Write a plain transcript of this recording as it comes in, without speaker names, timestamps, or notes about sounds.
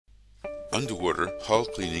underwater hull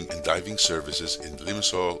cleaning and diving services in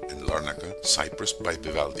Limassol and Larnaca, Cyprus by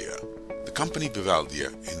Bevaldia. The company Bevaldia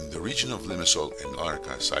in the region of Limassol and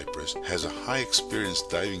Larnaca, Cyprus, has a high experienced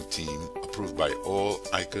diving team approved by all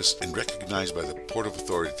ICAs and recognized by the port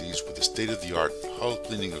authorities with the state-of-the-art hull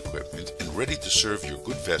cleaning equipment and ready to serve your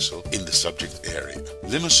good vessel in the subject area.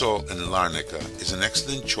 Limassol and Larnaca is an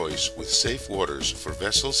excellent choice with safe waters for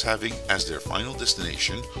vessels having as their final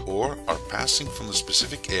destination or are passing from the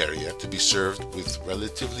specific area to be served with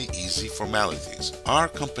relatively easy formalities. Our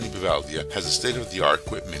company Bevaldia has a state-of-the-art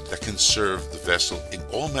equipment that can serve the vessel in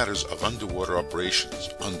all matters of underwater operations: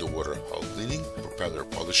 underwater hull cleaning, propeller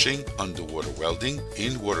polishing, underwater welding,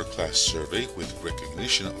 in-water class survey with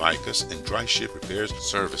recognition of ICAs, and dry ship repairs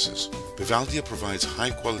services. Bevaldia provides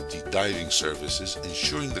high-quality diving services,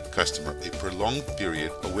 ensuring the customer a prolonged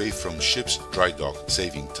period away from ship's dry dock,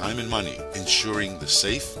 saving time and money, ensuring the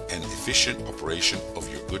safe and efficient operation of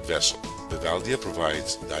your good vessel. Bevaldia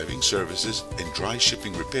provides diving services and dry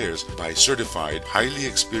shipping repairs by certified, highly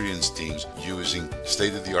experienced teams using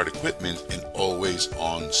state-of-the-art equipment and always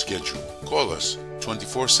on schedule. Call us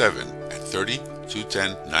 24/7 at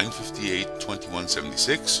 30-210 958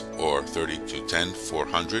 2176 or 30-210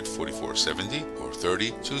 400 4470 or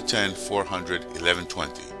 30-210 400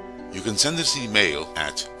 1120. You can send us an email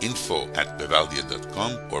at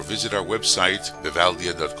info@bevaldia.com or visit our website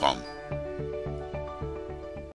bevaldia.com.